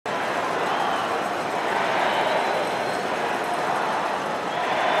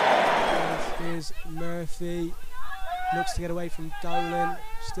Murphy looks to get away from Dolan.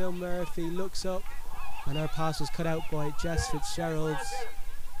 Still Murphy looks up, and her pass was cut out by Jess Fitzgerald.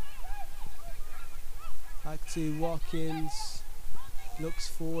 Back to Watkins. Looks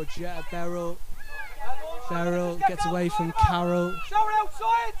for Jetta Beryl. Beryl gets away from Carroll.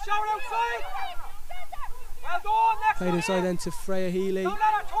 Played inside then to Freya Healy.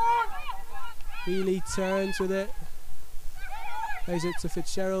 Healy turns with it. Plays it to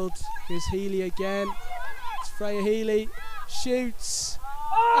Fitzgerald. Here's Healy again. It's Freya Healy. Shoots.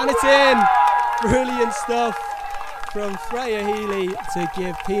 And it's in. Brilliant stuff from Freya Healy to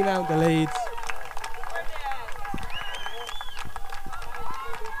give Peamount the lead.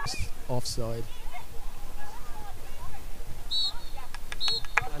 Offside.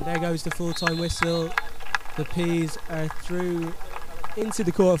 And there goes the full-time whistle. The Peas are through into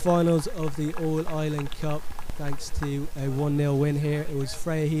the quarterfinals of the All-Island Cup thanks to a 1-0 win here. It was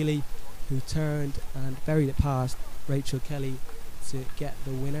Freya Healy who turned and buried it past Rachel Kelly to get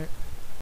the winner.